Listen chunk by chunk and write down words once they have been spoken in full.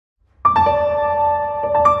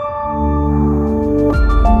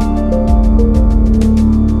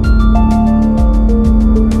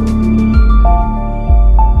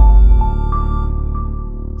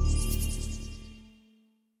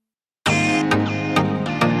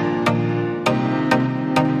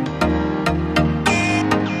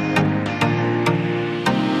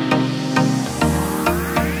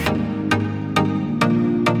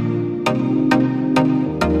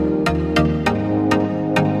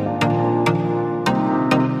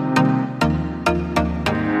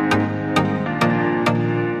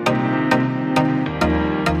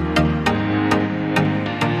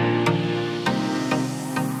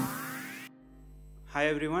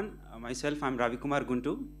Myself, I'm Ravi Kumar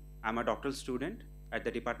Guntu. I'm a doctoral student at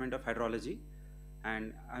the Department of Hydrology,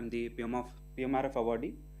 and I'm the PMRF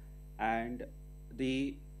awardee. And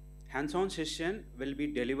the hands-on session will be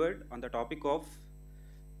delivered on the topic of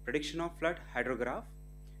prediction of flood hydrograph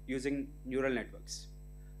using neural networks.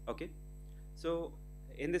 Okay, so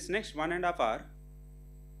in this next 1.5 hours,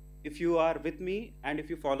 if you are with me and if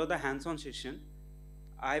you follow the hands-on session,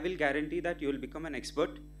 I will guarantee that you will become an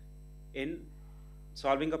expert in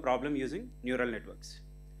solving a problem using neural networks.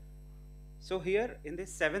 So here in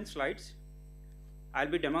these 7 slides, I'll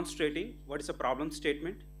be demonstrating what is a problem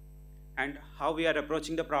statement and how we are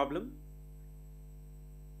approaching the problem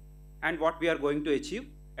and what we are going to achieve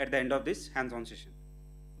at the end of this hands-on session.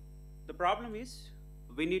 The problem is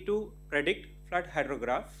we need to predict flood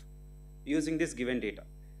hydrograph using this given data.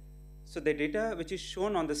 So the data which is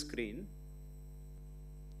shown on the screen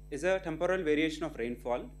is a temporal variation of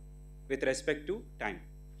rainfall with respect to time.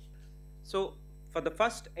 So for the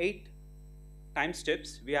first 8 time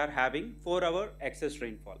steps, we are having 4-hour excess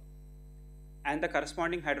rainfall, and the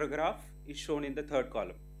corresponding hydrograph is shown in the 3rd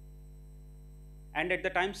column. And at the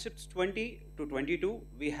time steps 20 to 22,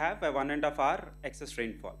 we have a 1.5 hour excess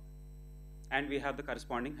rainfall, and we have the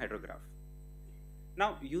corresponding hydrograph.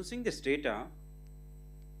 Now using this data,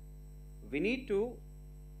 we need to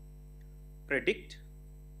predict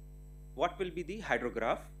what will be the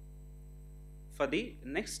hydrograph for the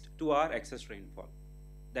next 2-hour excess rainfall.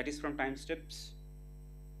 That is from time steps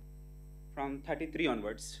from 33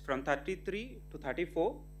 onwards. From 33 to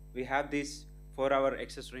 34, we have this 4-hour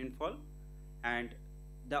excess rainfall, and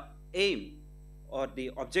the aim or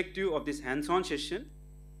the objective of this hands-on session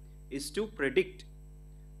is to predict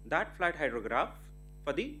that flood hydrograph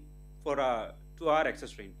for the 2-hour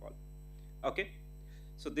excess rainfall. Okay,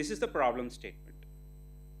 so this is the problem statement.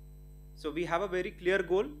 So we have a very clear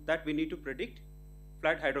goal that we need to predict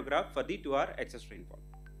flood hydrograph for the 2-hour excess rainfall.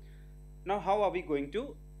 Now how are we going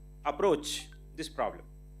to approach this problem?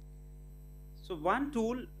 So one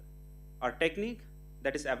tool or technique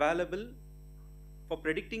that is available for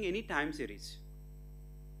predicting any time series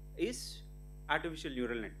is artificial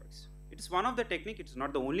neural networks. It is one of the technique, it is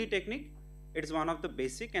not the only technique, it is one of the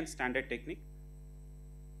basic and standard technique.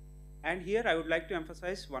 And here I would like to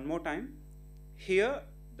emphasize one more time, here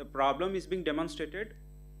the problem is being demonstrated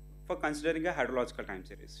for considering a hydrological time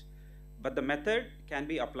series, but the method can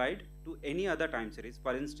be applied to any other time series.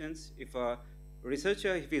 For instance, if a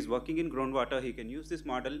researcher, if he is working in groundwater, he can use this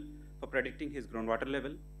model for predicting his groundwater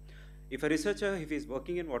level. If a researcher, if he is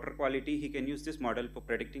working in water quality, he can use this model for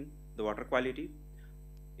predicting the water quality.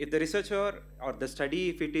 If the researcher or the study,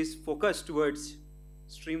 if it is focused towards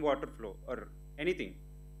stream water flow or anything.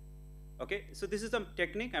 Okay, so this is the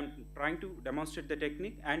technique. I'm trying to demonstrate the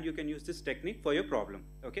technique, and you can use this technique for your problem.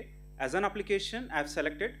 Okay, as an application, I've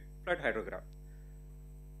selected flood hydrograph.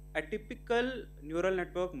 A typical neural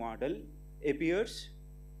network model appears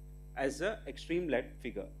as an extreme lead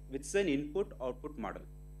figure, which is an input-output model.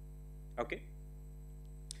 Okay,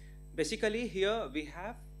 basically here we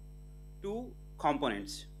have 2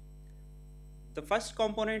 components. The first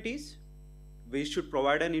component is we should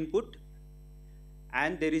provide an input,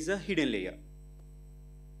 and there is a hidden layer,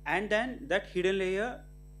 and then that hidden layer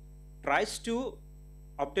tries to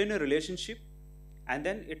obtain a relationship, and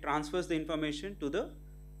then it transfers the information to the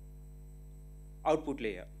output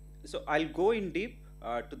layer. So I'll go in deep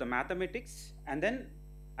to the mathematics, and then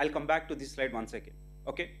I'll come back to this slide once again.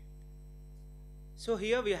 Okay, so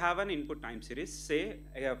here we have an input time series, say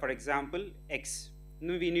for example x.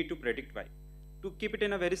 Now we need to predict y. To keep it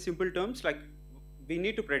in a very simple terms, like we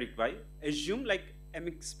need to predict y, assume like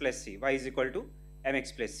mx plus c, y is equal to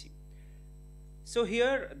mx plus c. So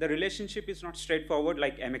here the relationship is not straightforward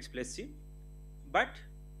like mx plus c, but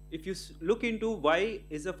if you look into y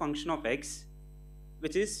is a function of x,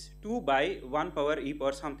 which is 2 by 1 power e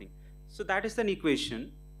power something. So that is an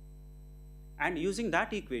equation, and using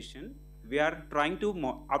that equation we are trying to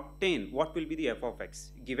obtain what will be the f of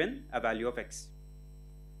x given a value of x.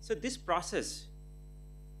 So this process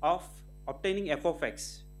of obtaining f of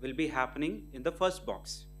x will be happening in the first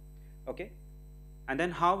box. Okay, and then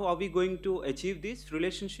how are we going to achieve this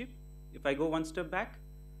relationship? If I go one step back,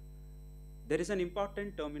 there is an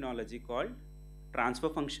important terminology called transfer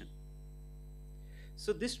function.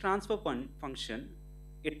 So this transfer function,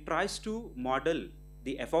 it tries to model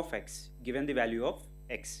the f of x given the value of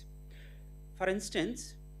x. For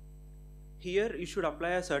instance, here you should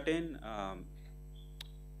apply a certain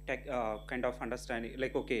kind of understanding,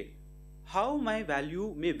 like okay, how my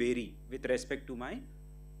value may vary with respect to my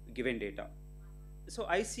given data. So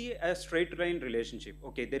I see a straight line relationship.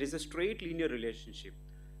 Okay, there is a straight linear relationship.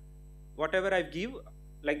 Whatever I give,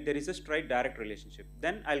 like there is a straight direct relationship,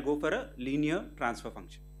 then I'll go for a linear transfer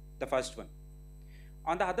function, the first one.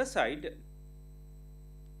 On the other side,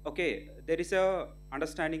 okay, there is a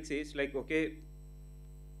understanding says like, okay,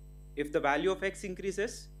 if the value of x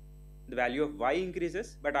increases, the value of y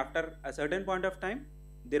increases, but after a certain point of time,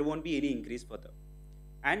 there won't be any increase further,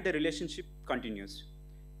 and the relationship continues.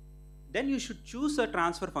 Then you should choose a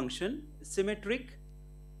transfer function, symmetric,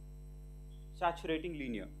 saturating,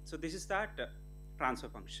 linear. So this is that transfer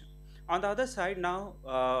function. On the other side, now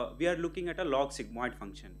we are looking at a log sigmoid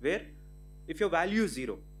function, where if your value is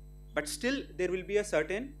 0, but still there will be a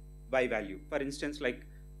certain y value. For instance, like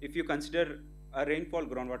if you consider a rainfall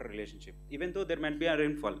groundwater relationship, even though there might be a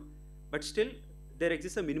rainfall, but still there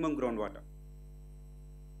exists a minimum groundwater.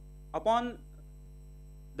 Upon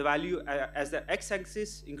the value, as the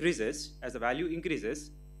x-axis increases, as the value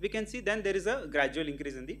increases, we can see then there is a gradual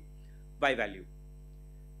increase in the y value.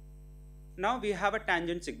 Now we have a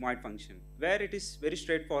tangent sigmoid function, where it is very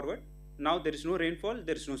straightforward. Now there is no rainfall,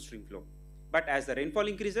 there is no stream flow. But as the rainfall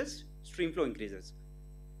increases, stream flow increases.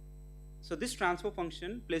 So this transfer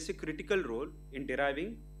function plays a critical role in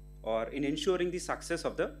deriving or in ensuring the success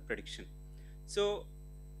of the prediction. So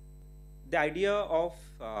the idea of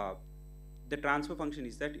the transfer function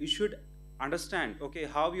is that you should understand, okay,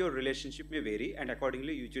 how your relationship may vary, and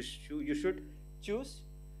accordingly you should choose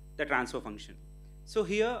the transfer function. So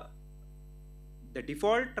here the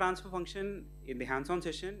default transfer function in the hands-on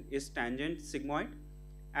session is tangent sigmoid,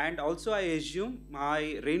 and also I assume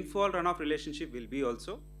my rainfall runoff relationship will be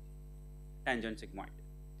also tangent sigmoid.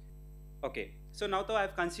 Okay, so now though I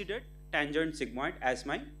have considered tangent sigmoid as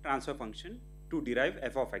my transfer function to derive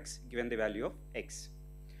f of x given the value of x.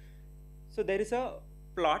 So there is a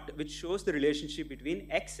plot which shows the relationship between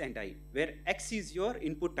x and I, where x is your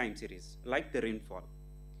input time series, like the rainfall.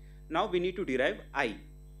 Now we need to derive I.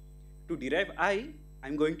 To derive I,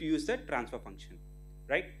 I'm going to use the transfer function,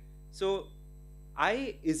 right? So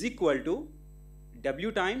I is equal to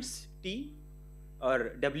w times t,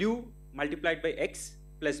 or w multiplied by x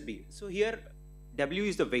plus b. So here w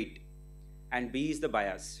is the weight and b is the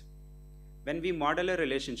bias. When we model a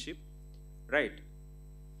relationship, right,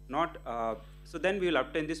 so then we will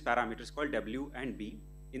obtain these parameters called w and b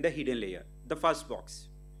in the hidden layer, the first box.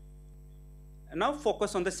 And now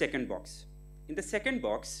focus on the second box. In the second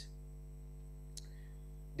box,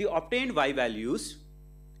 the obtained y values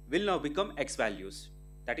will now become x values,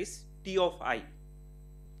 that is t of I,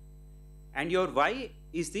 and your y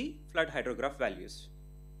is the flood hydrograph values.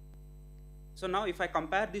 So now if I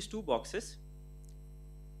compare these two boxes,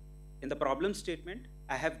 in the problem statement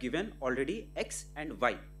I have given already x and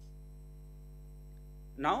y.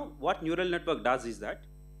 Now what neural network does is that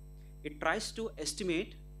it tries to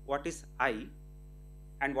estimate what is I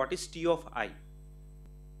and what is t of I.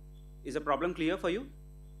 Is the problem clear for you?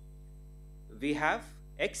 We have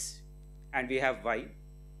x and we have y,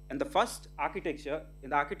 and the first architecture, in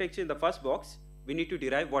the first box, we need to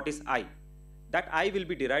derive what is I. That I will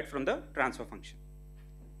be derived from the transfer function.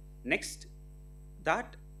 Next,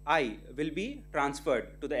 that I will be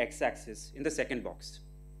transferred to the x-axis in the second box,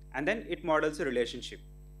 and then it models a relationship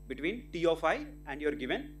between t of I and your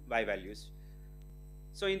given y values.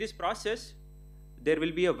 So in this process, there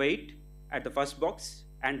will be a weight at the first box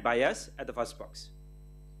and bias at the first box.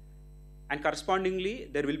 And correspondingly,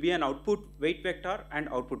 there will be an output weight vector and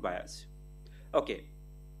output bias. Okay,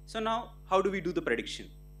 so now how do we do the prediction?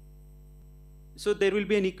 So there will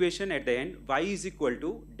be an equation at the end, y is equal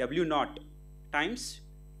to w naught times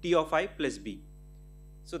t of I plus b.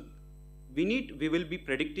 So we will be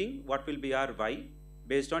predicting what will be our y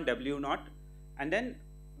based on w naught, and then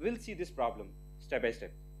we'll see this problem step by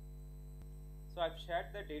step. So I've shared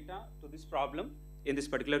the data to this problem in this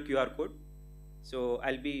particular QR code. So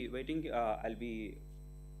I'll be waiting, I'll be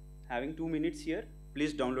having 2 minutes here.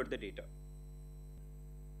 Please download the data.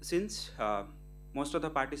 Since most of the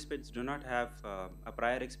participants do not have a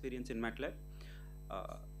prior experience in MATLAB,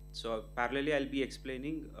 so parallelly I'll be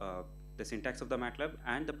explaining the syntax of the MATLAB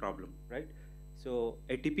and the problem, right? So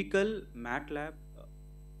a typical MATLAB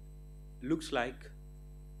looks like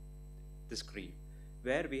the screen,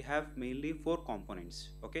 where we have mainly 4 components,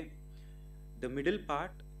 okay? The middle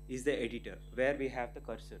part is the editor, where we have the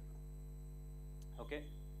cursor, okay?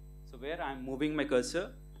 So where I'm moving my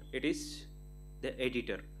cursor, it is the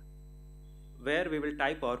editor, where we will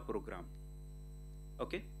type our program,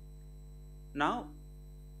 okay? Now,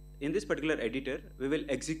 in this particular editor, we will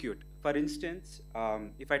execute. For instance,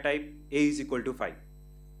 if I type a is equal to 5.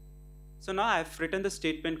 So now I've written the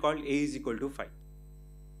statement called a is equal to 5.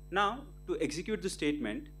 Now, to execute the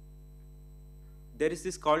statement, there is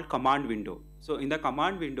this called command window. So in the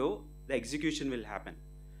command window, the execution will happen.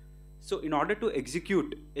 So in order to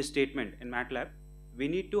execute a statement in MATLAB, we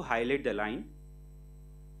need to highlight the line.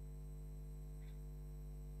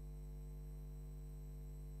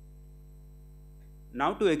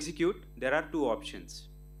 Now to execute, there are two options.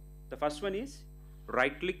 The first one is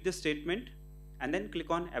right click the statement and then click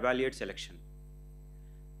on evaluate selection.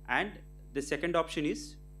 And the second option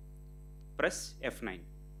is press F9.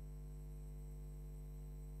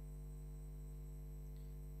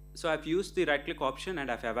 So I've used the right click option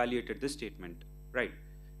and I've evaluated the statement, right?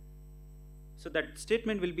 So that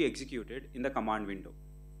statement will be executed in the command window.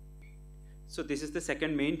 So this is the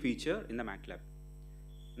second main feature in the MATLAB.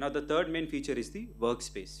 Now the third main feature is the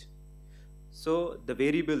workspace. So the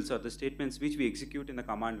variables or the statements which we execute in the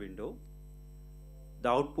command window, the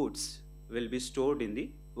outputs will be stored in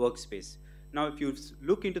the workspace. Now if you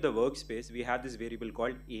look into the workspace, we have this variable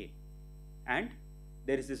called A, and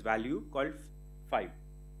there is this value called 5.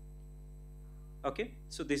 Okay,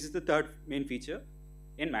 so this is the third main feature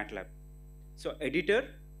in MATLAB. So editor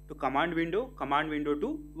to command window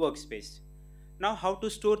to workspace. Now how to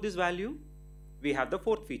store this value? We have the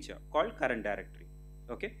fourth feature called current directory,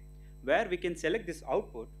 okay, where we can select this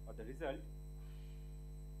output or the result,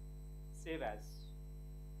 save as.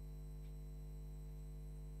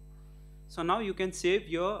 So now you can save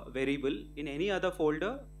your variable in any other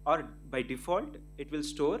folder, or by default it will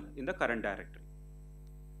store in the current directory.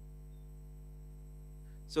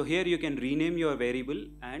 So here you can rename your variable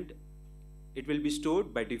and it will be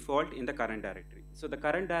stored by default in the current directory. So the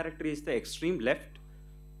current directory is the extreme left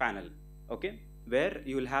panel, okay, where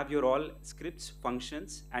you will have your all scripts,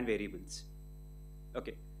 functions and variables.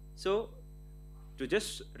 Okay, so to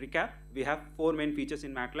just recap, we have 4 main features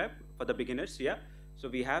in MATLAB for the beginners here. So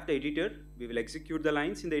we have the editor, we will execute the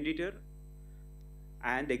lines in the editor,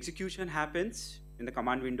 and the execution happens in the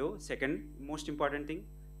command window, second most important thing,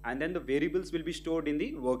 and then the variables will be stored in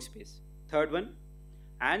the workspace, third one,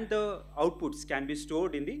 and the outputs can be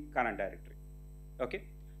stored in the current directory. Okay,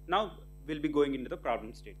 now we'll be going into the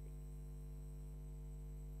problem statement.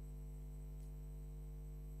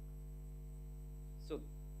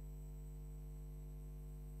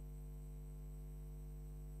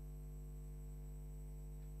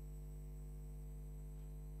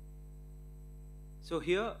 So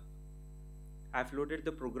here I've loaded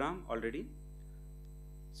the program already.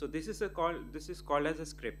 So this is called as a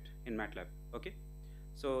script in MATLAB. Okay.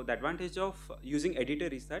 So the advantage of using editor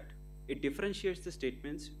is that it differentiates the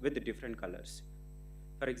statements with the different colors.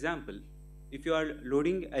 For example, if you are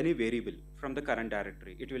loading any variable from the current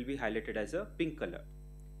directory, it will be highlighted as a pink color.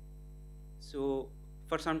 So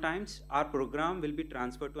for sometimes our program will be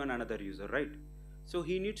transferred to another user, right? So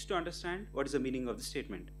he needs to understand what is the meaning of the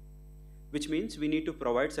statement, which means we need to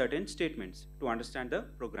provide certain statements to understand the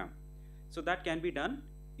program. So that can be done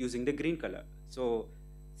using the green color. So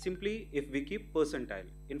simply if we keep percentile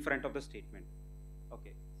in front of the statement.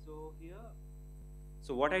 Okay, so here,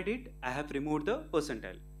 so what I did, I have removed the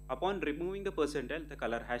percentile. Upon removing the percentile, the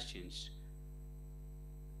color has changed.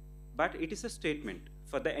 But it is a statement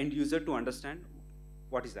for the end user to understand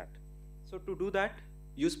what is that. So to do that,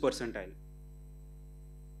 use percentile.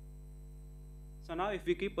 So now if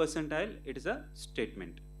we keep percentile, it is a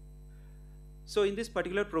statement. So in this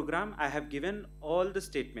particular program, I have given all the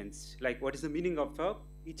statements, like what is the meaning of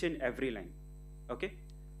each and every line. Okay.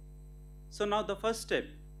 So now the first step,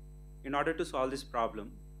 in order to solve this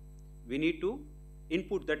problem, we need to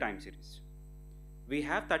input the time series. We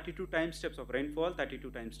have 32 time steps of rainfall,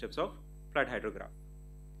 32 time steps of flood hydrograph.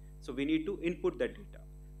 So we need to input that data.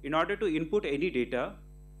 In order to input any data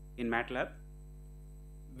in MATLAB,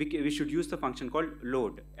 we should use the function called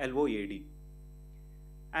load, L-O-A-D,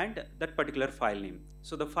 and that particular file name.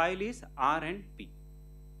 So the file is R and P,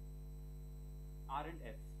 R and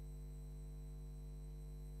F.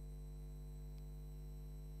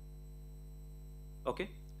 Okay,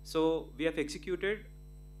 so we have executed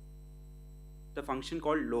the function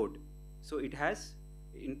called load. So it has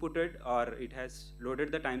inputted, or it has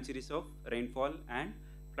loaded the time series of rainfall and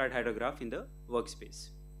flood hydrograph in the workspace.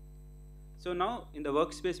 So now in the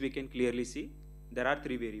workspace we can clearly see there are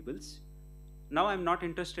 3 variables. Now I'm not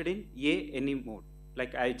interested in A anymore.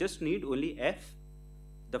 Like I just need only F,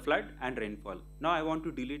 the flood and rainfall. Now I want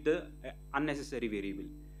to delete the unnecessary variable.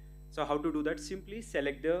 So how to do that? Simply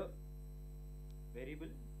select the variable.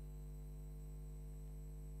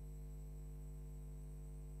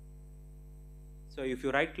 So if you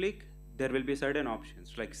right click, there will be certain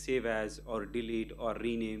options like save as or delete or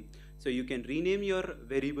rename. So you can rename your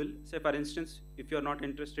variable. Say for instance, if you're not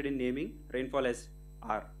interested in naming rainfall as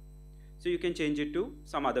R, so you can change it to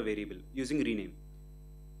some other variable using rename.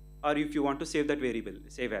 Or if you want to save that variable,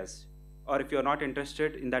 save as. or if you're not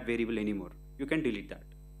interested in that variable anymore, you can delete that.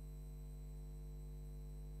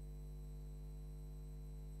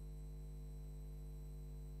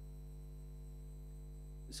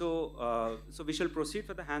 So we shall proceed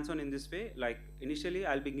for the hands-on in this way. Like initially,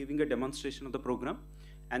 I'll be giving a demonstration of the program,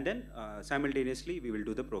 and then simultaneously we will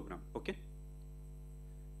do the program. Okay.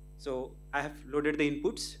 So I have loaded the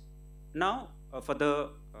inputs. Now for the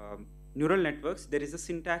neural networks, there is a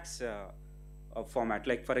syntax format.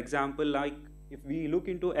 Like for example, like if we look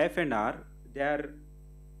into F and R,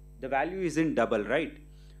 the value is in double, right?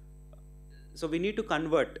 So we need to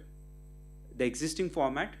convert the existing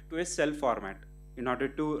format to a cell format in order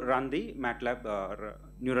to run the MATLAB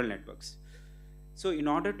neural networks. So in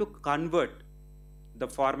order to convert the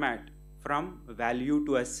format from value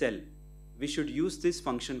to a cell, we should use this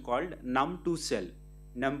function called num2cell,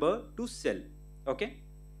 number to cell. Okay.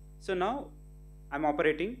 So now I'm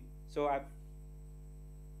operating. So I've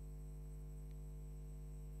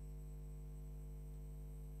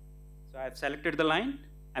selected the line.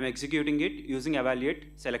 I'm executing it using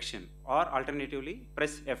evaluate selection, or alternatively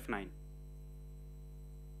press F9.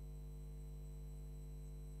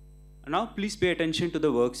 Now please pay attention to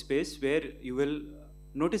the workspace where you will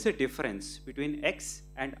notice a difference between X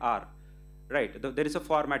and R, right? There is a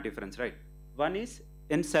format difference, right? One is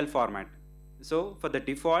in cell format. So for the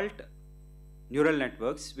default neural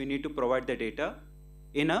networks, we need to provide the data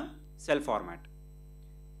in a cell format.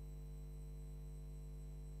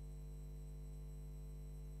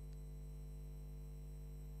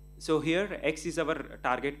 So here X is our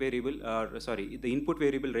target variable, the input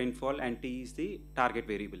variable rainfall, and T is the target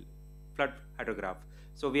variable, flood hydrograph.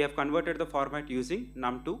 So we have converted the format using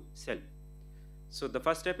num2cell. So the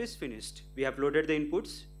first step is finished. We have loaded the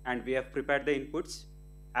inputs and we have prepared the inputs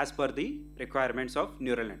as per the requirements of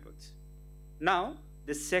neural networks. Now,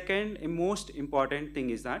 the second most important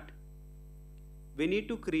thing is that we need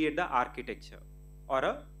to create the architecture or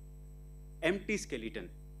a empty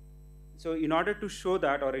skeleton. So in order to show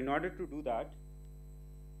that, or in order to do that,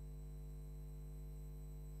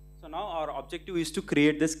 so now our objective is to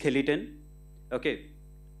create the skeleton, okay,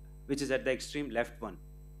 which is at the extreme left one,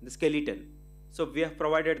 the skeleton. So we have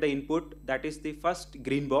provided the input, that is the first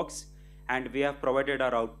green box, and we have provided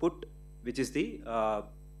our output, which is the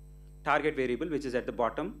target variable, which is at the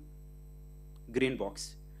bottom green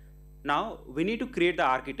box. Now we need to create the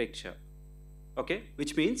architecture, okay,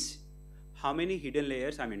 which means how many hidden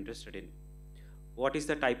layers I'm interested in. What is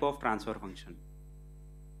the type of transfer function?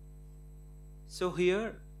 So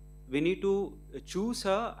here we need to choose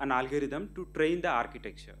an algorithm to train the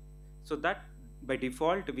architecture. So that by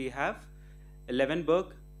default we have 11-Berg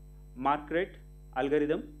Marquardt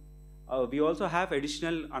algorithm. We also have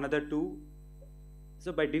additional another two.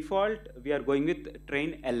 So by default we are going with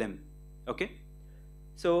train LM. Okay.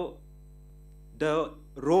 So the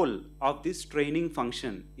role of this training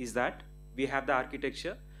function is that we have the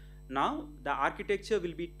architecture. Now the architecture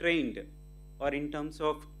will be trained, or in terms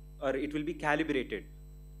of, or it will be calibrated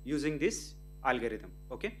using this algorithm.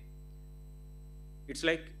 Okay. It's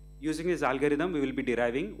like using this algorithm we will be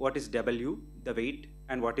deriving what is W, the weight,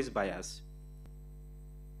 and what is bias.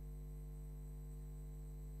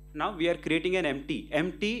 Now we are creating an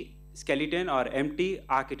empty skeleton or empty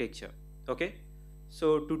architecture. Okay.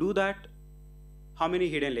 So to do that, how many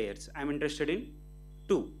hidden layers? I'm interested in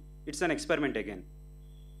 2. It's an experiment again.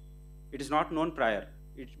 It is not known prior.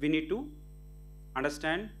 We need to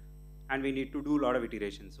understand and we need to do a lot of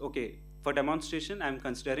iterations. Okay, for demonstration, I'm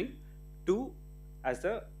considering 2 as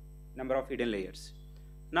the number of hidden layers.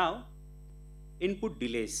 Now, input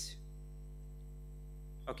delays.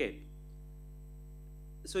 Okay.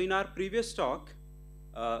 So in our previous talk,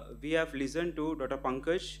 we have listened to Dr.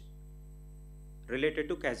 Pankaj related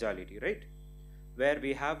to causality, right? Where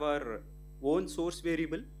we have our own source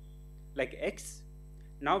variable like X.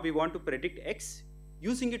 Now we want to predict X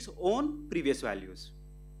using its own previous values,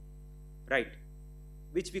 right?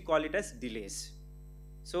 Which we call it as delays.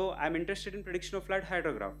 So I'm interested in prediction of flood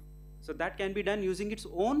hydrograph. So that can be done using its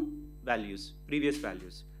own values, previous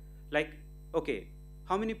values. Like, okay,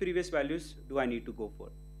 how many previous values do I need to go for?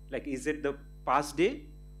 Like, is it the past day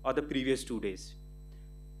or the previous 2 days?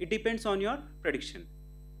 It depends on your prediction.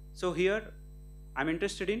 So here, I'm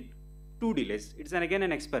interested in 2 delays. It's again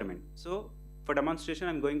an experiment. So for demonstration,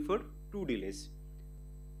 I'm going for 2 delays.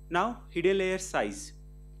 Now, hidden layer size.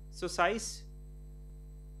 So size,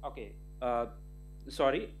 okay,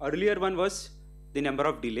 earlier one was the number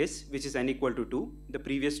of delays, which is n equal to 2, the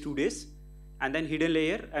previous 2 days. And then hidden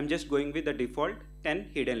layer, I'm just going with the default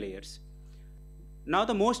 10 hidden layers. Now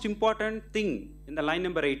the most important thing in the line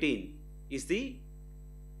number 18 is the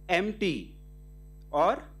empty,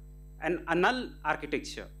 or a null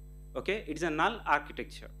architecture. Okay, it's a null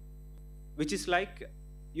architecture, which is like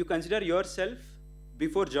you consider yourself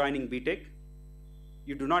before joining BTech.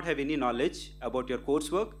 You do not have any knowledge about your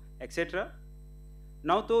coursework, etc.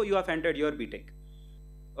 Now, though, you have entered your BTech.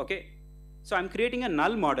 Okay, so I'm creating a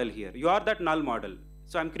null model here. You are that null model.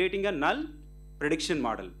 So I'm creating a null prediction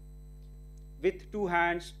model with 2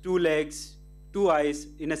 hands, 2 legs, 2 eyes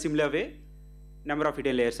in a similar way. Number of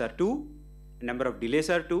hidden layers are 2, number of delays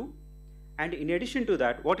are 2, and in addition to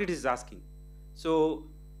that, what it is asking. So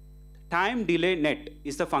time delay net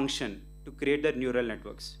is the function to create the neural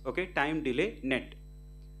networks. Okay, time delay net.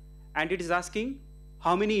 And it is asking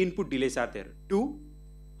how many input delays are there? 2.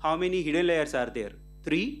 How many hidden layers are there?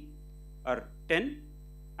 3 or 10.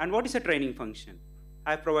 And what is a training function?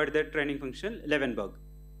 I have provided the training function 11 bug.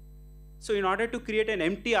 So in order to create an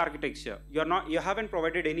empty architecture, you haven't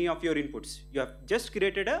provided any of your inputs. You have just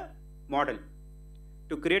created a model.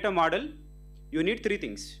 To create a model, you need 3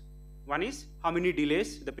 things. One is how many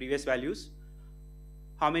delays, the previous values,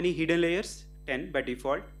 how many hidden layers, 10 by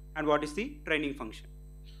default, and what is the training function.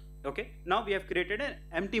 Okay, now we have created an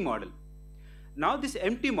empty model. Now this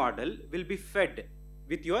empty model will be fed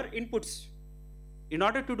with your inputs. In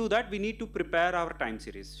order to do that, we need to prepare our time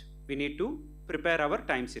series. We need to prepare our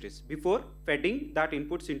time series. Before feeding that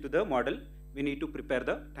inputs into the model, we need to prepare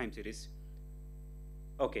the time series.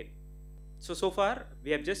 Okay, so far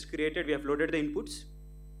we have just created, we have loaded the inputs,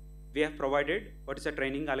 we have provided what is a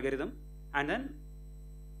training algorithm, and then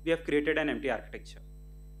we have created an empty architecture.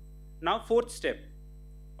 Now fourth step,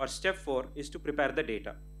 or step 4, is to prepare the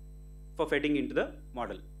data for feeding into the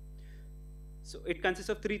model. So it consists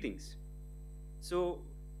of 3 things. So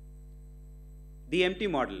the empty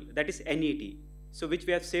model, that is NET, so which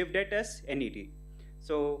we have saved it as NET.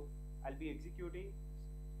 So I'll be executing,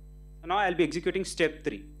 now I'll be executing step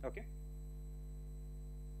 3, okay?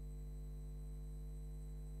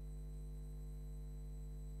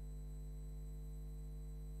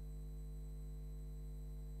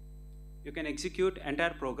 You can execute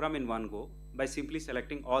entire program in one go by simply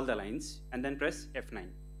selecting all the lines and then press F9.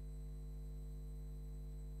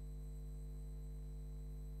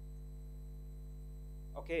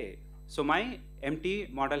 Okay, so my empty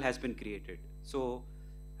model has been created. So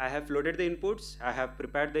I have loaded the inputs, I have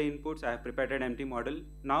prepared the inputs, I have prepared an empty model.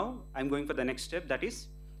 Now I'm going for the next step, that is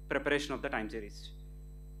preparation of the time series.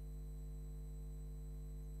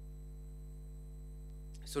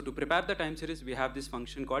 So to prepare the time series, we have this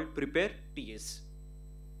function called prepare TS.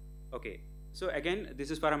 Okay, so again, this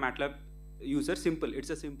is for a MATLAB user, simple,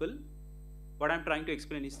 it's a simple. What I'm trying to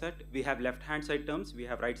explain is that we have left-hand side terms, we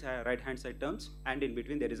have right-hand side terms, and in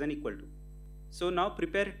between there is an equal to. So now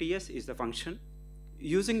prepare TS is the function.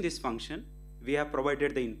 Using this function, we have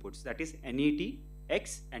provided the inputs, that is NET,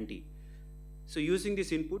 X, and T. So using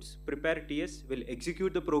these inputs, prepare TS will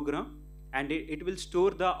execute the program, and it will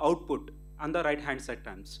store the output on the right-hand side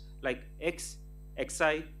terms, like X,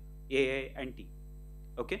 Xi, AI, and T.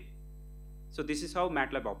 Okay? So this is how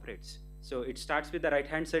MATLAB operates. So it starts with the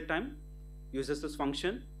right-hand side time, uses this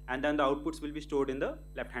function, and then the outputs will be stored in the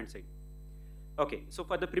left-hand side. Okay, so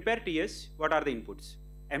for the prepare TS, what are the inputs?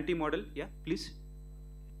 Empty model, yeah, please.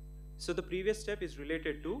 So the previous step is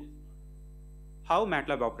related to how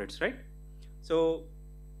MATLAB operates, right? So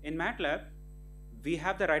in MATLAB, we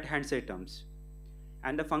have the right-hand side terms,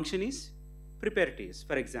 and the function is prepare TS,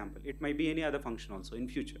 for example. It might be any other function also in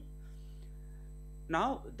future.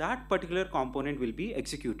 Now that particular component will be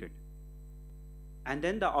executed, and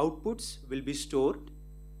then the outputs will be stored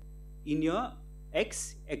in your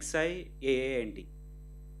X, Xi, AA, and T.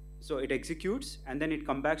 So it executes, and then it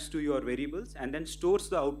comes back to your variables, and then stores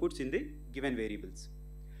the outputs in the given variables.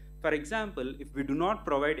 For example, if we do not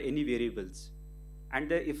provide any variables,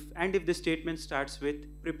 and if the statement starts with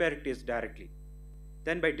prepare TS directly,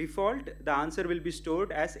 then by default the answer will be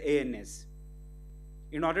stored as ANS.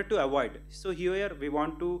 In order to avoid, so here we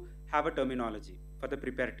want to have a terminology for the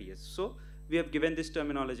prepare TS. So we have given this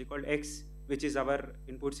terminology called X, which is our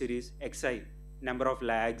input series, Xi, number of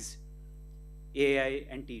lags, AI,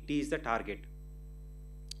 and T. T is the target.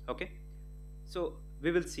 Okay, so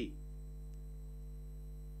we will see.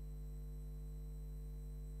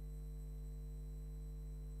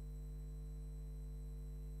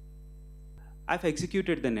 I've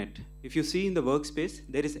executed the net. If you see in the workspace,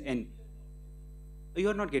 there is N. You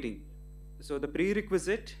are not getting. So the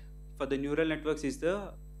prerequisite for the neural networks is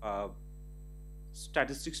the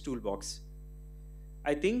statistics toolbox.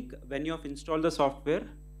 I think when you have installed the software,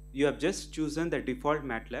 you have just chosen the default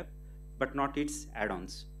MATLAB, but not its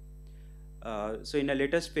add-ons. So in a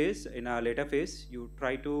later phase, you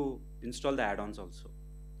try to install the add-ons also.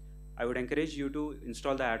 I would encourage you to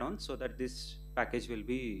install the add-on so that this package will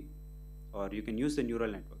be, or you can use the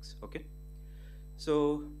neural networks, okay?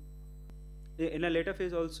 So in a later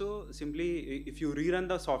phase also, simply if you rerun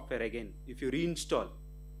the software again, if you reinstall,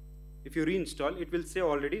 it will say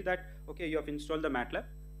already that, okay, you have installed the MATLAB,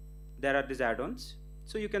 there are these add-ons.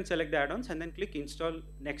 So you can select the add-ons and then click install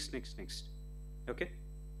next, okay?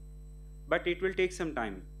 But it will take some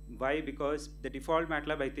time. Why? Because the default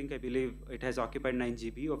MATLAB, I believe it has occupied 9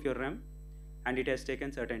 GB of your RAM, and it has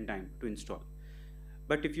taken certain time to install.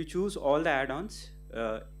 But if you choose all the add-ons,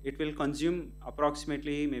 it will consume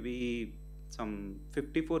approximately maybe some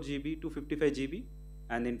 54 GB to 55 GB,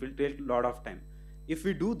 and it will take a lot of time. If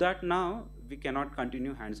we do that now, we cannot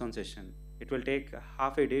continue hands-on session. It will take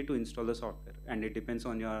half a day to install the software, and it depends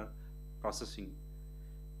on your processing.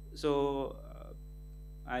 So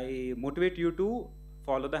I motivate you to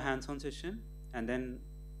follow the hands-on session, and then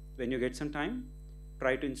when you get some time,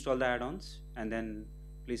 try to install the add-ons, and then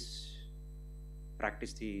please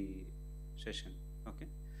practice the session, okay?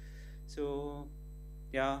 So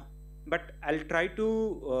yeah, but I'll try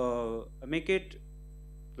to make it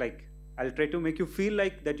like, I'll try to make you feel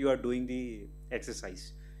like that you are doing the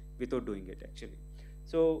exercise without doing it actually.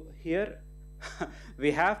 So here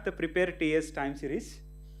we have the prepare TS time series,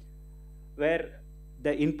 where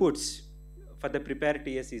the inputs for the prepare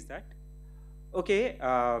TS is that, okay,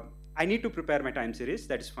 I need to prepare my time series,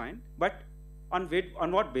 that is fine, but on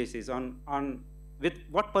what basis, with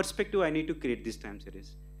what perspective I need to create this time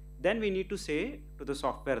series? Then we need to say to the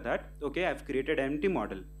software that, okay, I've created an empty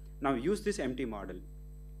model. Now use this empty model.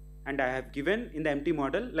 And I have given in the empty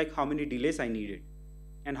model like how many delays I needed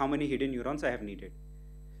and how many hidden neurons I have needed.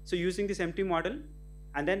 So using this empty model,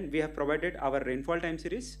 and then we have provided our rainfall time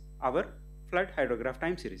series, our flood hydrograph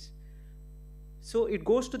time series. So it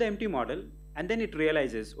goes to the empty model, and then it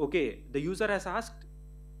realizes, okay, the user has asked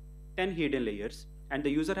 10 hidden layers, and the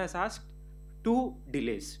user has asked 2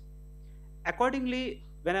 delays. Accordingly,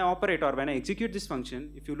 when I operate or when I execute this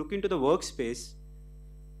function, if you look into the workspace,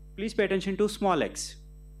 please pay attention to small x.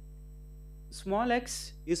 Small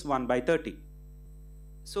x is 1 by 30.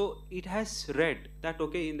 So it has read that,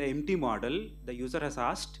 okay, in the empty model, the user has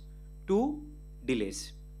asked 2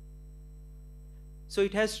 delays. So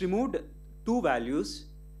it has removed 2 values,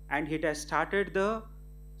 and it has started the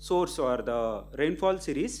source or the rainfall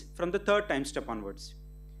series from the 3rd time step onwards.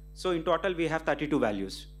 So in total, we have 32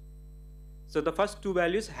 values. So the first 2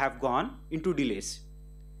 values have gone into delays,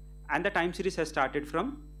 and the time series has started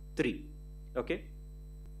from 3, okay?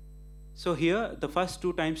 So here, the first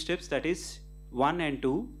 2 time steps, that is 1 and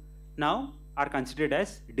 2, now are considered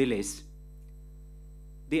as delays.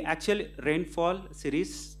 The actual rainfall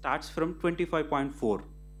series starts from 25.4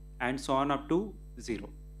 and so on up to 0.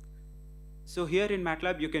 So here in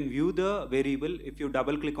MATLAB, you can view the variable if you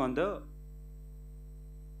double click on the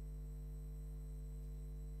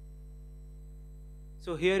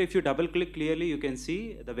So here, if you double click clearly, you can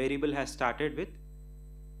see the variable has started with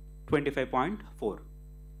 25.4.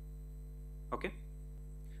 Okay.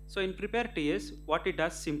 So in prepare TS, what it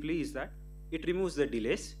does simply is that it removes the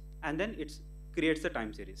delays and then it creates the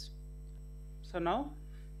time series. So now,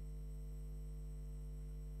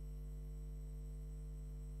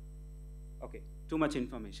 okay, too much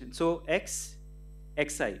information. So xi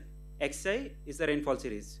is the rainfall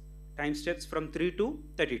series, time steps from 3 to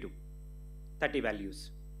 32. 30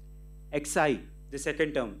 values. Xi, the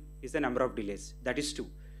second term, is the number of delays, that is 2.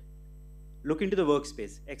 Look into the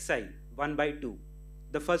workspace, xi, 1 by 2,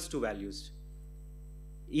 the first 2 values.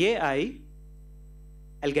 Ai,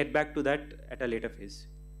 I'll get back to that at a later phase.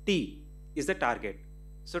 T is the target.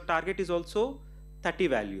 So target is also 30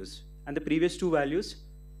 values, and the previous 2 values.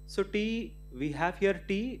 So T, we have here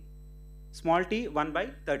T, small t, 1 by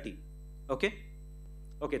 30, okay?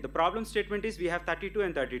 Okay, the problem statement is we have 32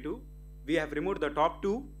 and 32. We have removed the top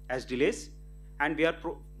 2 as delays, and we are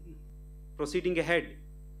proceeding ahead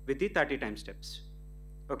with the 30 time steps.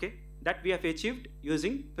 Okay, that we have achieved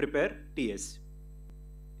using prepare TS.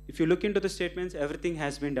 If you look into the statements, everything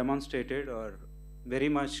has been demonstrated or very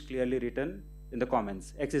much clearly written in the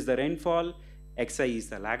comments. X is the rainfall, xi is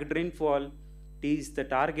the lagged rainfall, T is the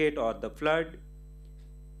target or the flood,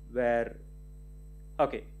 where,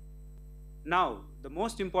 okay. Now, the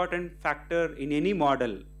most important factor in any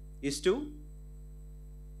model is to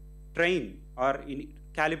train or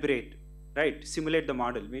calibrate, right? Simulate the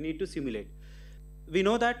model. We need to simulate. We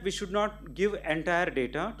know that we should not give entire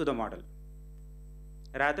data to the model.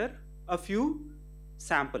 Rather, a few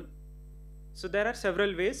sample. So there are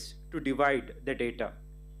several ways to divide the data.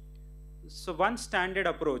 So one standard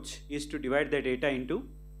approach is to divide the data into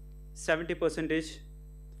 70%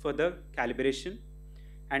 for the calibration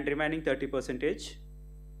and remaining 30%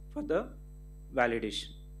 for the validation.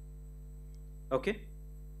 Okay.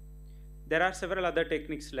 There are several other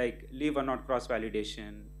techniques like leave or not cross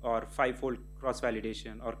validation, or 5-fold cross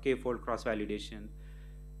validation, or k-fold cross validation.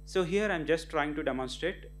 So here I'm just trying to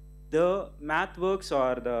demonstrate the MathWorks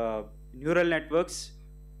or the neural networks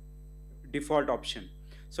default option.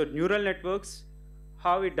 So neural networks,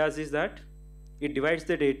 how it does is that it divides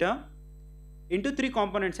the data into 3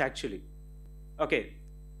 components actually. Okay,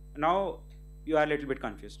 now you are a little bit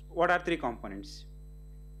confused. What are 3 components?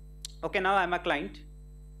 Okay, now I'm a client.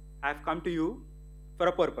 I've come to you for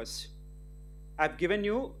a purpose. I've given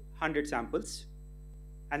you 100 samples,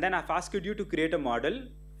 and then I've asked you to create a model,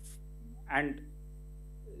 and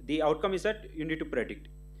the outcome is that you need to predict.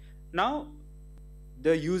 Now,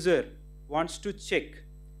 the user wants to check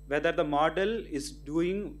whether the model is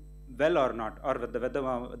doing well or not, or whether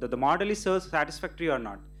the model is satisfactory or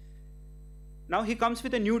not. Now he comes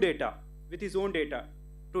with a new data, with his own data,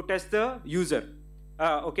 to test the user.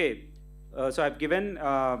 So I've given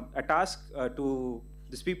a task to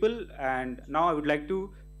these people, and now I would like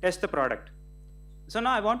to test the product. So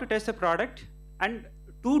now I want to test the product, and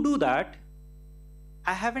to do that,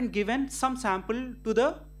 I haven't given some sample to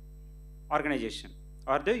the organization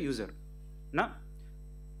or the user. Now,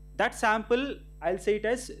 that sample, I'll say it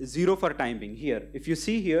as 0 for time being here. If you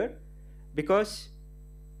see here, because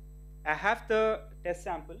I have the test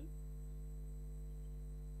sample.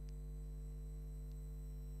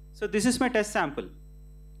 So this is my test sample.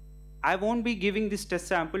 I won't be giving this test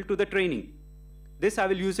sample to the training. This I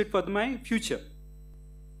will use it for my future.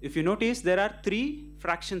 If you notice, there are 3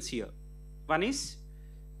 fractions here. One is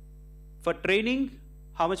for training,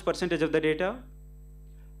 how much percentage of the data.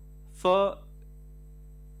 For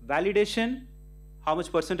validation, how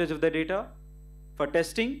much percentage of the data. For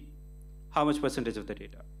testing, how much percentage of the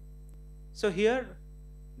data. So here,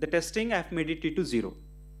 the testing, I have made it to 0.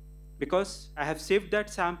 Because I have saved that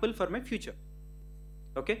sample for my future.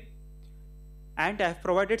 Okay? And I have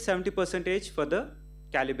provided 70% for the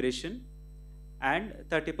calibration and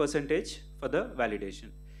 30% for the validation.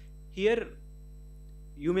 Here,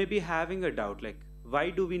 you may be having a doubt, like, why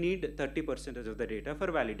do we need 30% of the data for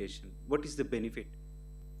validation? What is the benefit?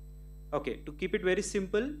 Okay, to keep it very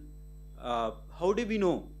simple, how do we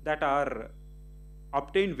know that our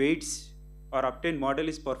obtained weights or obtained model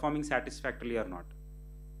is performing satisfactorily or not?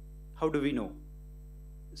 How do we know?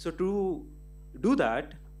 So to do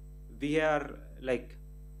that, we are like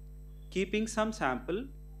keeping some sample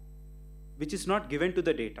which is not given to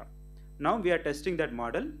the data. Now we are testing that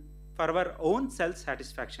model for our own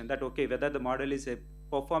self-satisfaction, that okay, whether the model is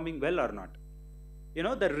performing well or not. You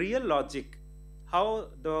know, the real logic, how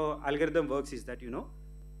the algorithm works is that, you know,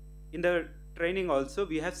 in the training also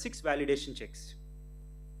we have 6 validation checks,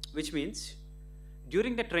 which means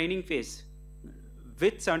during the training phase,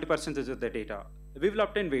 with 70% of the data, we will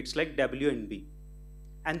obtain weights like W and B.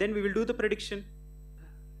 And then we will do the prediction.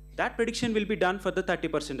 That prediction will be done for the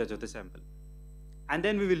 30% of the sample. And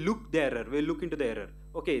then we will look the error, we'll look into the error.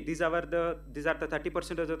 Okay, these are the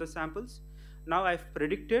 30% of the samples. Now I've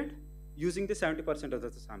predicted using the 70% of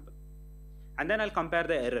the sample. And then I'll compare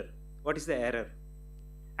the error. What is the error?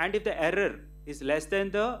 And if the error is less than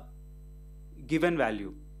the given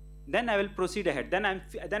value, then I will proceed ahead. Then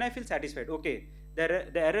I feel satisfied. Okay,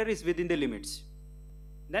 the error is within the limits.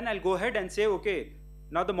 Then I'll go ahead and say, okay,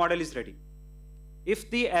 now the model is ready. If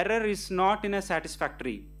the error is not in a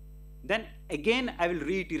satisfactory, then again I will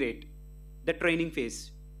reiterate the training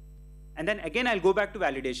phase. And then again I'll go back to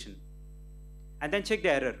validation and then check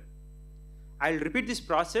the error. I'll repeat this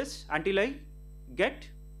process until I get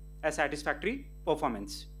a satisfactory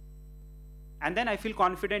performance. And then I feel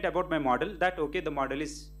confident about my model that okay, the model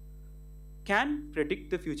can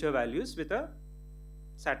predict the future values with a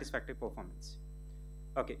satisfactory performance.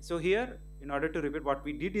 Okay, so here, in order to repeat, what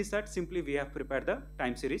we did is that simply we have prepared the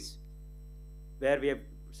time series where we have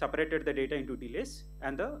separated the data into delays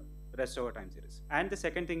and the rest of our time series. And the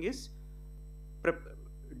second thing is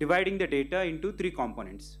dividing the data into 3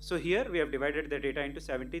 components. So here we have divided the data into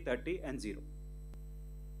 70, 30, and 0.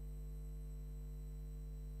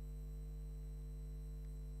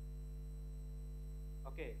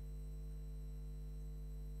 Okay.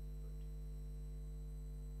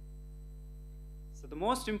 So the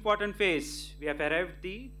most important phase, we have arrived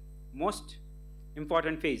the most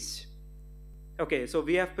important phase. Okay, so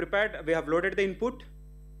we have prepared, we have loaded the input,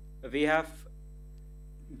 we have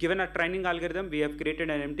given a training algorithm, we have created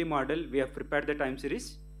an empty model, we have prepared the time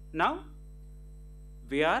series. Now,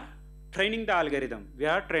 we are training the algorithm.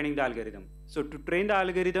 So to train the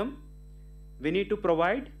algorithm, we need to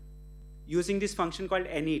provide using this function called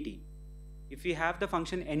NET. if we have the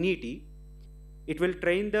function net, it will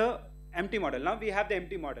train the empty model. Now we have the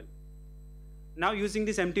empty model. Now using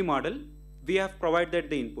this empty model, we have provided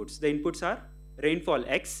the inputs. The inputs are rainfall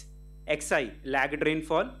x, xi lagged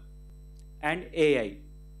rainfall, and ai.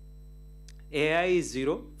 ai is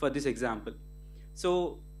 0 for this example.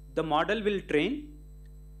 So the model will train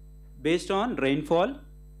based on rainfall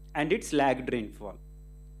and its lagged rainfall,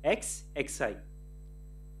 x, xi.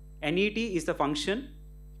 Net is the function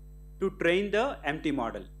to train the empty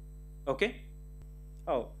model. Okay.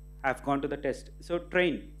 Oh, I've gone to the test. So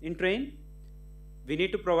train. In train, we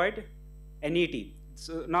need to provide net.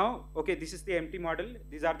 So now, okay, this is the empty model.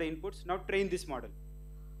 These are the inputs. Now train this model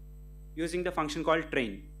using the function called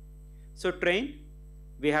train. So train,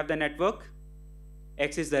 we have the network.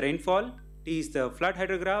 X is the rainfall. T is the flood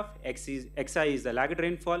hydrograph. Xi is the lagged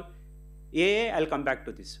rainfall. Aa, I'll come back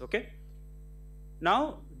to this. Okay.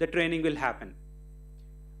 Now the training will happen.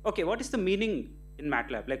 Okay, what is the meaning in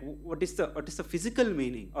MATLAB? Like, what is the physical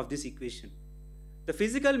meaning of this equation? The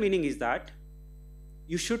physical meaning is that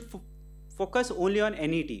you should focus only on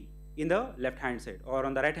net in the left hand side or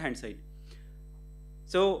on the right hand side.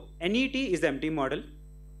 So net is the empty model.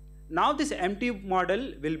 Now this empty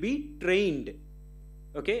model will be trained.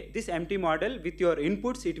 Okay, this empty model with your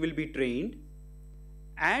inputs, it will be trained,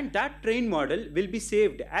 and that trained model will be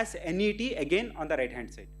saved as net again on the right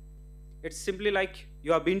hand side. It's simply like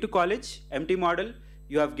you have been to college, empty model,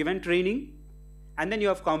 you have given training, and then you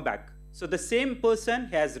have come back. So the same person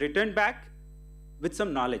has returned back with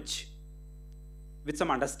some knowledge, with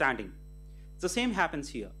some understanding. The same happens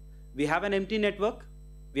here. We have an empty network,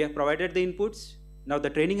 we have provided the inputs, now the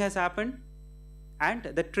training has happened, and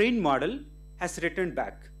the trained model has returned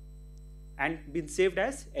back and been saved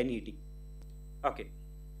as net. Okay.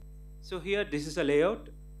 So here this is a layout.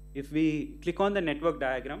 If we click on the network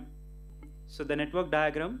diagram, so the network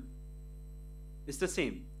diagram is the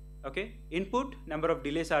same. Okay, input number of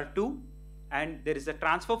delays are 2, and there is a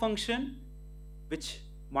transfer function which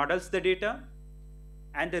models the data,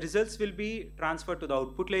 and the results will be transferred to the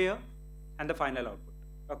output layer and the final output.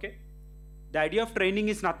 Okay, the idea of training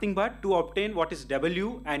is nothing but to obtain what is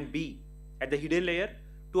W and B at the hidden layer,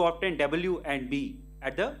 to obtain W and B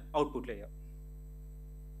at the output layer.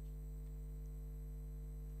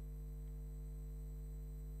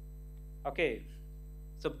 Okay,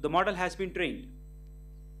 so the model has been trained.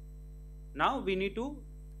 Now we need to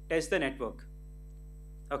test the network.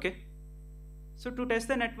 Okay, so to test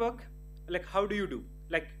the network, like how do you do?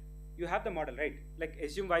 Like you have the model, right? Like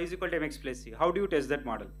assume y is equal to mx plus c. How do you test that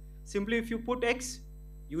model? Simply if you put x,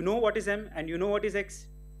 you know what is m and you know what is x.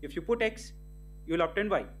 If you put x, you will obtain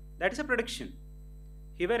y. That is a prediction.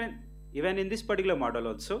 Even in this particular model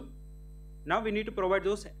also, now we need to provide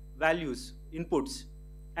those values, inputs,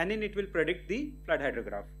 and then it will predict the flood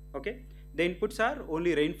hydrograph. Okay, the inputs are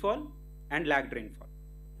only rainfall and lagged rainfall.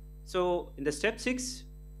 So in the step 6,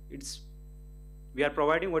 we are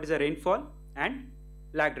providing what is the rainfall and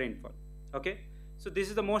lagged rainfall. Okay, so this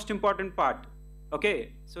is the most important part.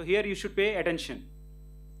 Okay, so here you should pay attention.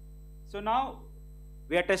 So now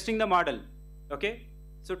we are testing the model. Okay,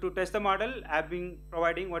 so to test the model, I have been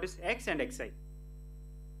providing what is x and xi,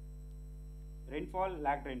 rainfall,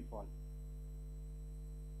 lagged rainfall.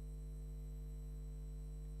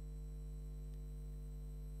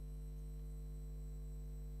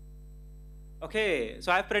 Okay,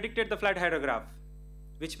 so I have predicted the flood hydrograph,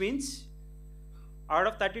 which means out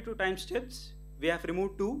of 32 time steps, we have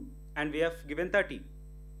removed 2 and we have given 30.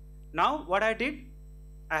 Now what I did,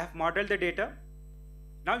 I have modeled the data.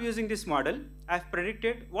 Now using this model, I have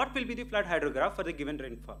predicted what will be the flood hydrograph for the given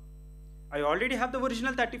rainfall. I already have the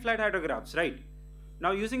original 30 flood hydrographs, right?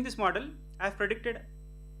 Now using this model, I have predicted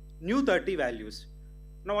new 30 values.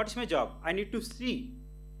 Now what is my job? I need to see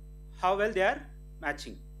how well they are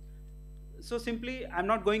matching. So simply, I'm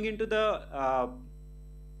not going into the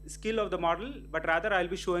skill of the model, but rather I'll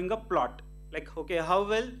be showing a plot. Like, okay, how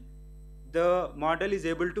well the model is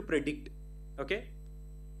able to predict. Okay.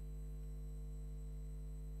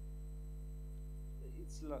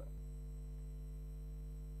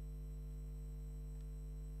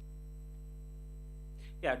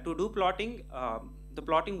 Yeah, to do plotting, the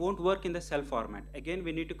plotting won't work in the cell format. Again,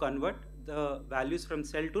 we need to convert the values from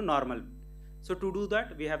cell to normal. So to do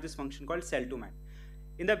that, we have this function called cell to mat.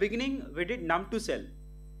 In the beginning, we did num to cell,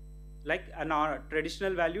 like a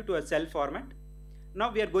traditional value to a cell format.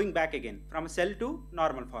 Now we are going back again from a cell to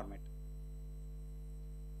normal format.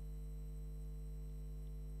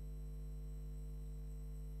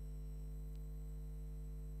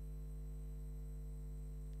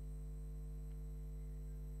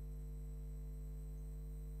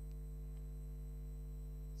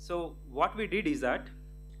 So what we did is that,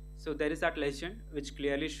 so there is that legend which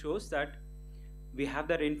clearly shows that we have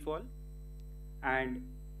the rainfall and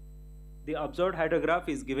the observed hydrograph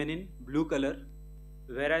is given in blue color,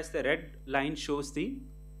 whereas the red line shows the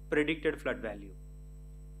predicted flood value.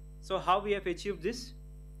 So how we have achieved this?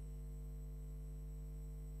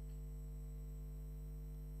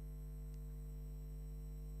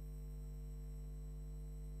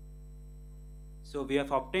 So we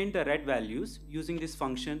have obtained the red values using this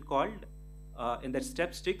function called, in the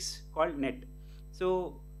statistics called net.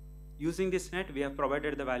 So using this net, we have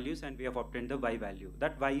provided the values and we have obtained the y value.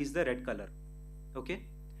 That y is the red color, okay?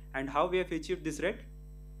 And how we have achieved this red?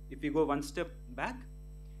 If we go one step back,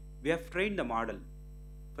 we have trained the model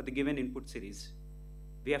for the given input series.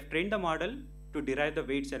 We have trained the model to derive the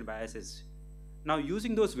weights and biases. Now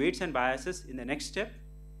using those weights and biases in the next step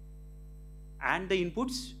and the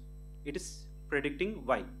inputs, it is predicting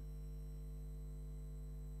y.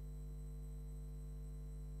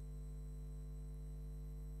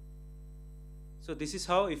 So this is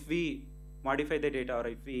how, if we modify the data, or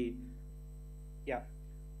if we, yeah,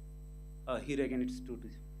 here again it's 2.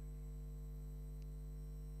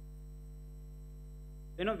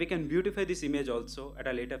 You know, we can beautify this image also at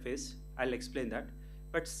a later phase. I'll explain that.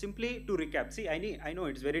 But simply to recap, see, I know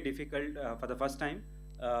it's very difficult for the first time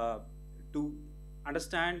to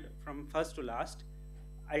understand from first to last.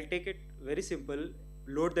 I'll take it very simple.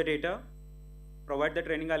 Load the data, provide the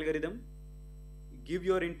training algorithm, give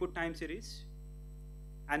your input time series,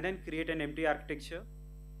 and then create an empty architecture.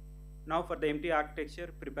 Now for the empty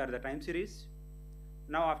architecture, prepare the time series.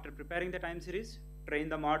 Now after preparing the time series, train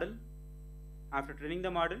the model. After training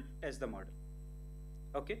the model, test the model.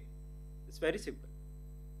 Okay, it's very simple.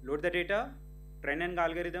 Load the data, train an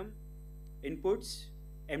algorithm, inputs,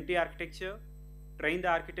 empty architecture, train the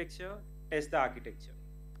architecture, test the architecture.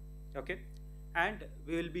 Okay, and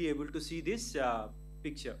we will be able to see this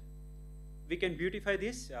picture. We can beautify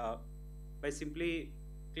this by simply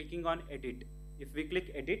clicking on edit. If we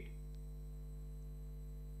click edit,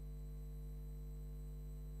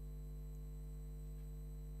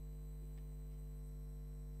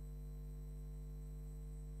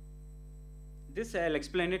 this I'll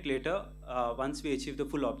explain it later once we achieve the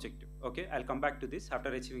full objective. Okay, I'll come back to this after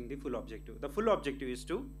achieving the full objective. The full objective is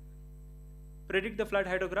to predict the flood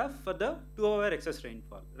hydrograph for the 2-hour excess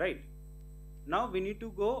rainfall, right? Now we need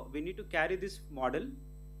to carry this model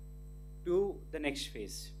to the next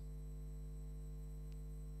phase.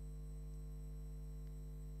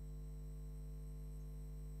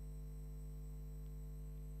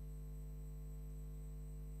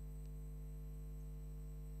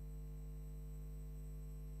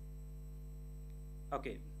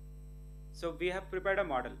 Okay, so we have prepared a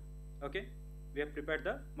model. Okay, we have prepared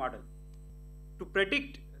the model. To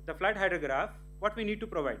predict the flood hydrograph, what we need to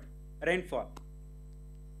provide? Rainfall.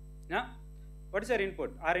 Now, what is our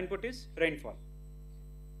input? Our input is rainfall.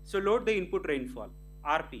 So load the input rainfall,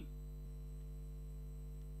 RP.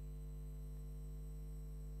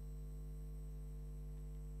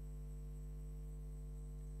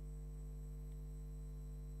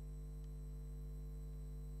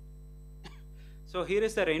 So here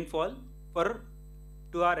is the rainfall for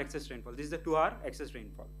 2-hour excess rainfall. This is the 2-hour excess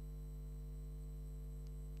rainfall.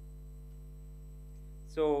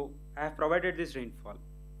 So I have provided this rainfall.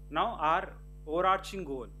 Now our overarching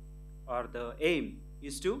goal or the aim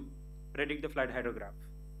is to predict the flood hydrograph.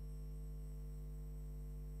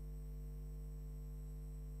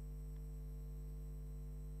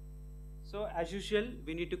 So as usual,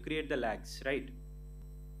 we need to create the lags, right?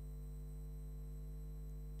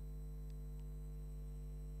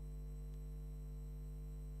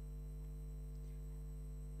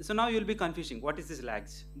 So now you'll be confusing. What is this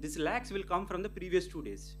lags? This lags will come from the previous 2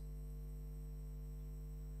 days.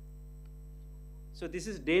 So this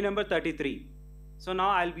is day number 33. So now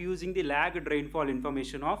I'll be using the lagged rainfall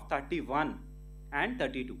information of 31 and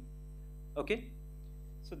 32. Okay.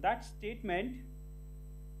 So that statement,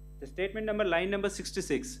 the statement number, line number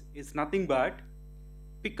 66 is nothing but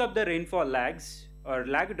pick up the rainfall lags or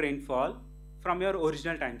lagged rainfall from your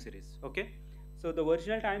original time series. Okay. So the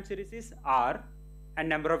original time series is R and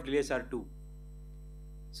number of delays are 2.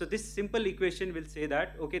 So this simple equation will say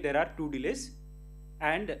that, okay, there are 2 delays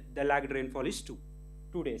and the lagged rainfall is 2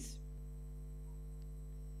 days.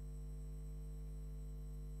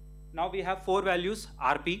 Now we have 4 values,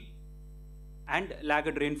 RP and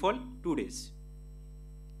lagged rainfall 2 days.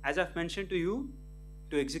 As I've mentioned to you,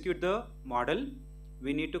 to execute the model,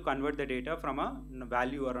 we need to convert the data from a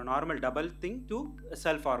value or a normal double thing to a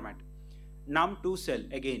cell format. Num to cell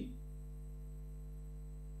again.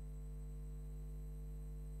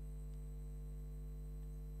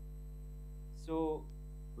 So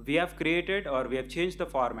we have created or we have changed the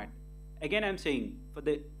format. Again, I'm saying for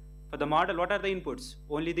the model, what are the inputs?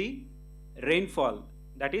 Only the rainfall,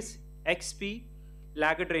 that is XP,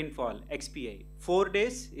 lagged rainfall, XPI. 4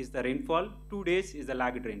 days is the rainfall, 2 days is the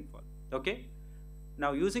lagged rainfall. Okay.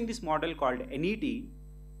 Now using this model called NET,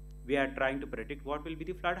 we are trying to predict what will be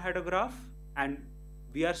the flood hydrograph, and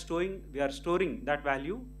we are storing that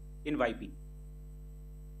value in YP.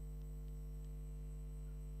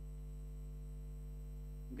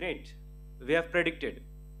 Great. We have predicted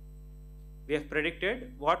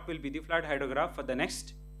what will be the flood hydrograph for the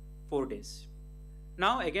next 4 days.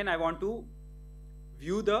 Now again I want to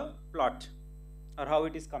view the plot or how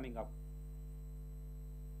it is coming up.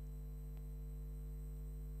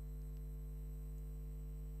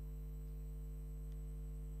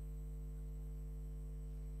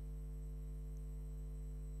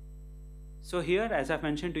 So here, as I've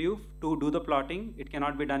mentioned to you, to do the plotting, it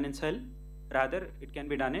cannot be done in cell, rather it can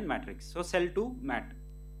be done in matrix. So cell to mat.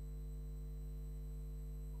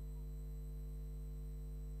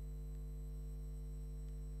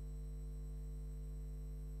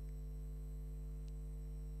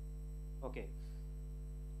 Okay.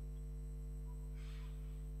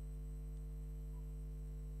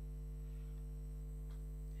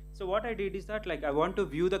 So what I did is that, like, I want to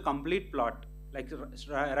view the complete plot, like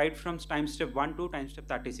right from time step 1 to time step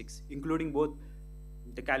 36, including both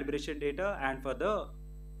the calibration data and for the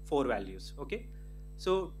 4 values. Okay.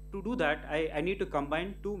 So to do that, I need to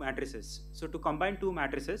combine 2 matrices. So to combine 2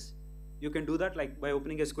 matrices, you can do that like by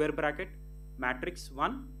opening a square bracket, matrix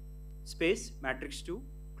 1 space matrix 2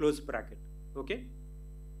 close bracket. Okay.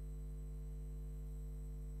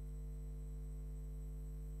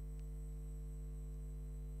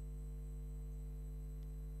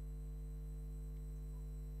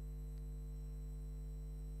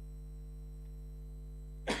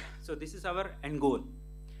 So this is our end goal.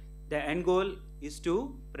 The end goal is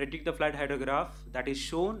to predict the flood hydrograph that is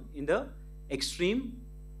shown in the extreme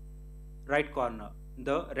right corner,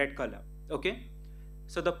 the red color. Okay.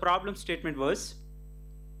 So the problem statement was,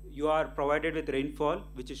 you are provided with rainfall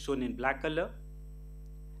which is shown in black color,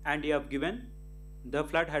 and you have given the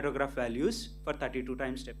flood hydrograph values for 32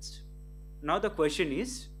 time steps. Now the question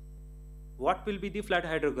is, what will be the flood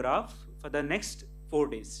hydrograph for the next 4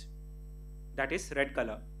 days? That is red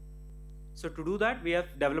color. So to do that, we have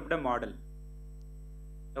developed a model.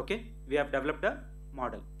 Okay, we have developed a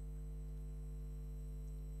model.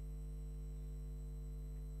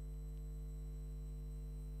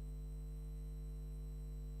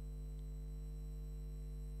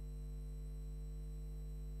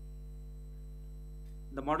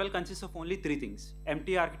 The model consists of only 3 things: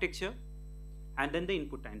 empty architecture, and then the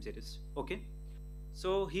input time series. Okay,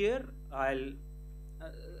 so here I'll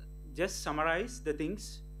just summarize the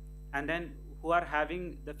things, and then who are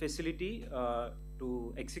having the facility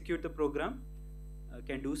to execute the program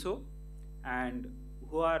can do so, and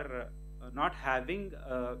who are not having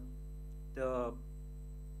the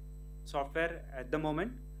software at the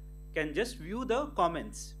moment can just view the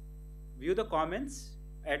comments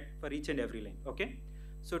for each and every line. Okay,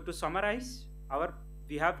 so to summarize,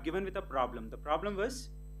 we have given with a problem. The problem was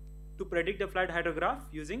to predict the flood hydrograph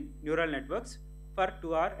using neural networks for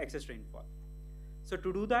 2 hour excess rainfall. So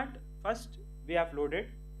to do that, first we have loaded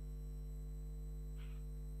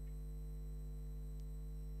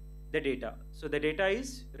the data. So the data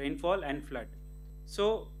is rainfall and flood.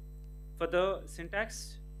 So for the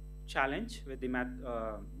syntax challenge with the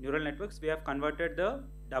neural networks, we have converted the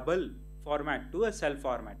double format to a cell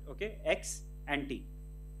format. Okay, X and T.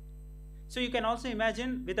 So you can also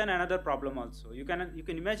imagine with another problem also. You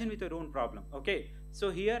can imagine with your own problem. Okay,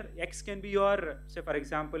 so here X can be your, say for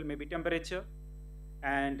example, maybe temperature,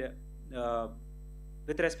 and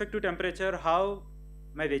with respect to temperature, how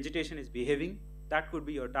my vegetation is behaving, that could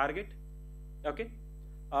be your target. Okay,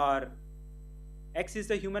 or X is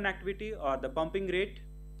the human activity or the pumping rate,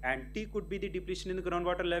 and T could be the depletion in the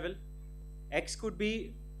groundwater level. X could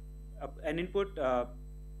be an input.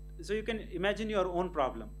 So you can imagine your own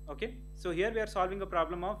problem. Okay, so here we are solving a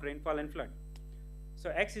problem of rainfall and flood.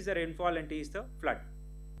 So X is the rainfall and T is the flood.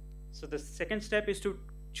 So the second step is to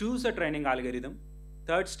choose a training algorithm.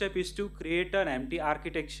 Third step is to create an empty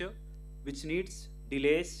architecture which needs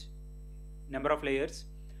delays, number of layers.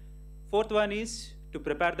 Fourth one is to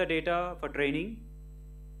prepare the data for training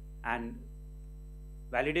and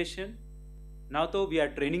validation. Now though we are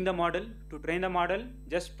training the model. To train the model,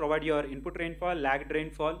 just provide your input rainfall, lagged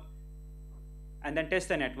rainfall, and then test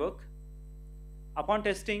the network. Upon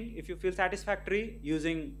testing, if you feel satisfactory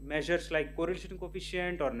using measures like correlation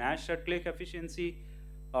coefficient or Nash-Sutcliffe efficiency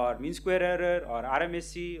or mean square error or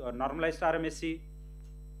RMSE or normalized RMSE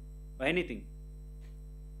or anything.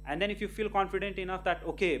 And then if you feel confident enough that,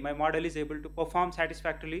 okay, my model is able to perform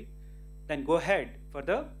satisfactorily, then go ahead for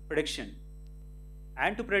the prediction.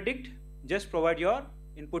 And to predict, just provide your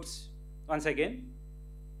inputs once again,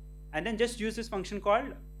 and then just use this function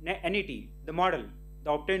called NET, the model,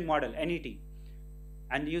 the obtained model, NET.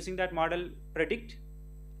 And using that model, predict,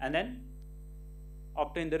 and then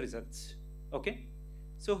obtain the results. Okay.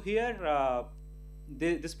 So here,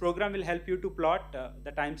 this program will help you to plot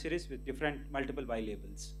the time series with different multiple Y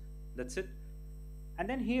labels. That's it. And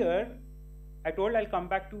then here, I told I'll come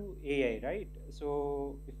back to AI, right?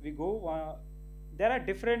 So if we go, there are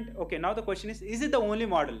different, okay, now the question is it the only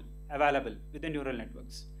model available with the neural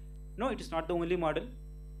networks? No, it is not the only model.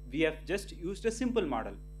 We have just used a simple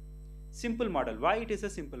model. Simple model. Why it is a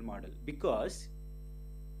simple model? Because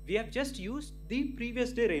we have just used the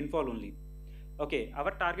previous day rainfall only. Okay,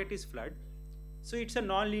 our target is flood. So it's a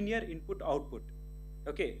non-linear input output.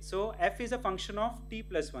 Okay, so f is a function of t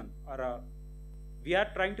plus 1, or we are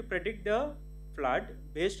trying to predict the flood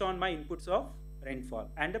based on my inputs of rainfall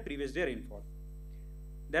and the previous day rainfall.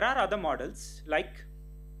 There are other models like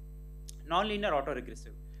non-linear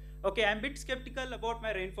autoregressive. Okay, I'm a bit skeptical about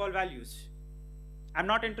my rainfall values. I'm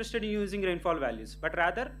not interested in using rainfall values, but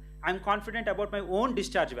rather I'm confident about my own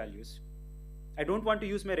discharge values. I don't want to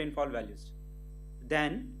use my rainfall values.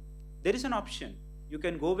 Then there is an option. You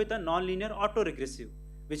can go with a non-linear autoregressive,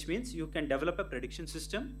 which means you can develop a prediction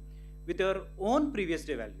system with your own previous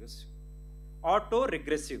day values.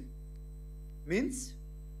 Autoregressive means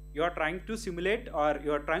you are trying to simulate, or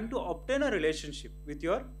you are trying to obtain a relationship with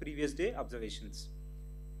your previous day observations.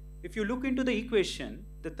 If you look into the equation,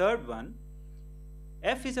 the third one,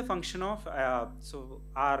 f is a function of, so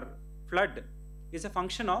our flood is a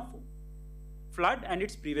function of flood and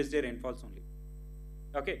its previous day rainfalls only.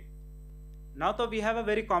 Okay. Now that we have a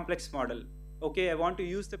very complex model. Okay, I want to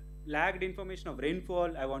use the lagged information of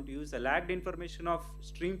rainfall. I want to use the lagged information of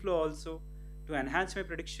stream flow also to enhance my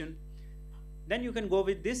prediction. Then you can go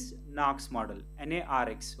with this NARX model,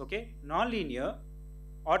 NARX. Okay, non-linear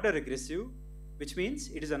autoregressive, which means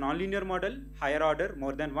it is a non-linear model, higher order,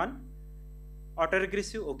 more than one.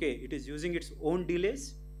 Autoregressive, okay, it is using its own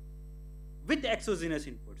delays with exogenous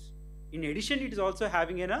inputs. In addition, it is also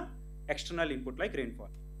having an external input like rainfall.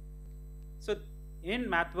 So in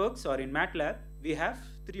MathWorks or in MATLAB, we have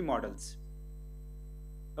three models.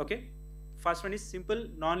 Okay, first one is simple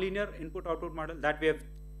non-linear input-output model that we have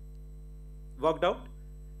worked out.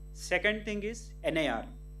 Second thing is NAR,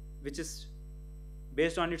 which is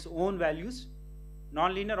based on its own values,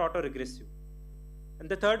 non-linear autoregressive. And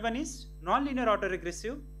the third one is non-linear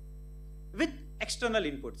autoregressive with external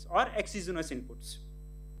inputs or exogenous inputs.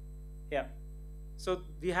 Yeah. So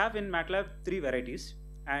we have in MATLAB three varieties,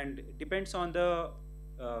 and it depends on the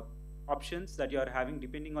options that you are having,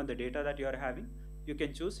 depending on the data that you are having, you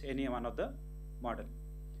can choose any one of the model.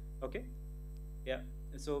 Okay. Yeah.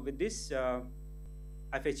 So with this,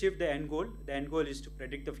 I've achieved the end goal. The end goal is to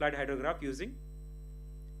predict the flood hydrograph using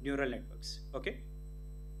neural networks. Okay.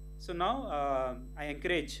 So now I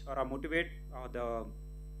encourage or I motivate the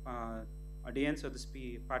audience or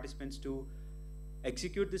the participants to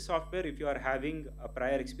execute this software if you are having a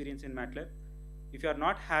prior experience in MATLAB. If you are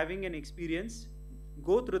not having an experience,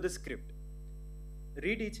 go through the script.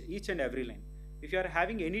 Read each and every line. If you are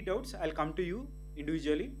having any doubts, I'll come to you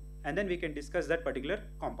individually and then we can discuss that particular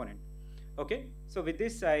component. Okay, so with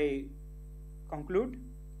this I conclude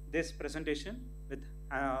this presentation with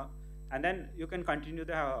and then you can continue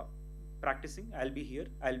the practicing. I'll be here,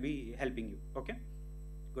 I'll be helping you. Okay,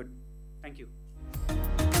 good, thank you.